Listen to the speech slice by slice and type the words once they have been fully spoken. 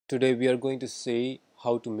Today we are going to see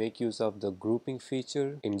how to make use of the grouping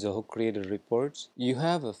feature in Zoho Creator reports. You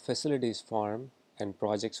have a facilities form and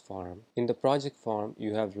projects form. In the project form,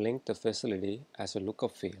 you have linked the facility as a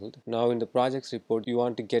lookup field. Now in the projects report, you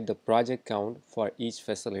want to get the project count for each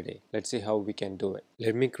facility. Let's see how we can do it.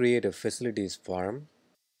 Let me create a facilities form,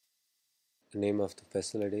 the name of the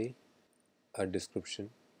facility, a description.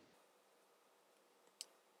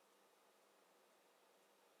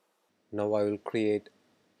 Now I will create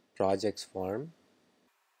projects form,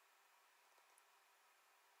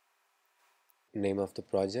 name of the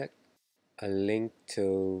project, a link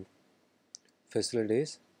to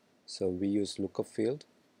facilities. So we use lookup field,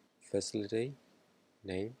 facility,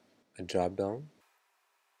 name, a drop down.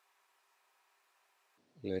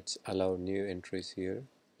 Let's allow new entries here.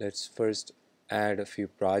 Let's first add a few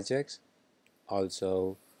projects,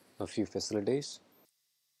 also a few facilities.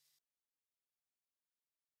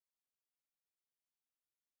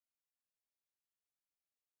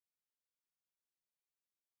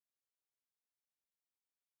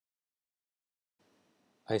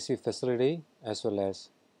 I see facility as well as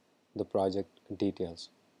the project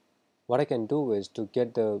details. What I can do is to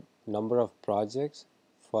get the number of projects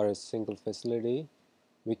for a single facility,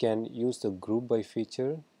 we can use the group by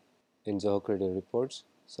feature in Zoho Creator reports.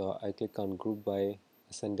 So I click on group by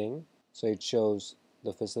ascending. So it shows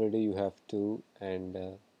the facility you have 2 and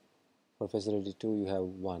for facility 2 you have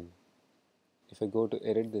 1. If I go to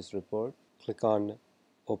edit this report, click on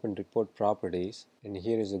open report properties, and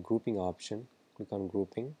here is a grouping option. Click on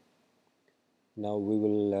grouping. Now we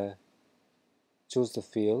will choose the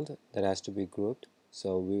field that has to be grouped.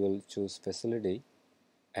 So we will choose facility,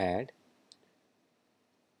 add.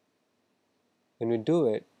 When we do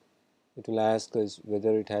it, it will ask us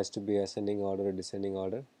whether it has to be ascending order or descending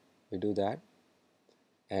order. We do that,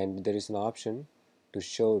 and there is an option to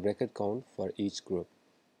show record count for each group.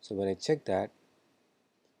 So when I check that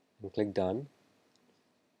and click done,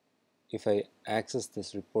 if I access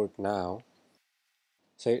this report now,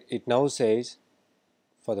 so it now says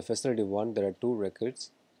for the facility 1 there are 2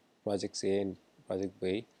 records, projects A and project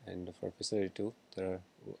B, and for facility 2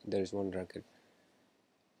 there is 1 record.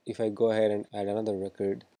 If I go ahead and add another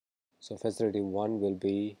record, so facility 1 will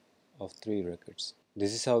be of 3 records.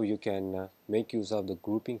 This is how you can make use of the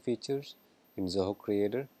grouping features in Zoho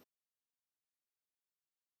Creator.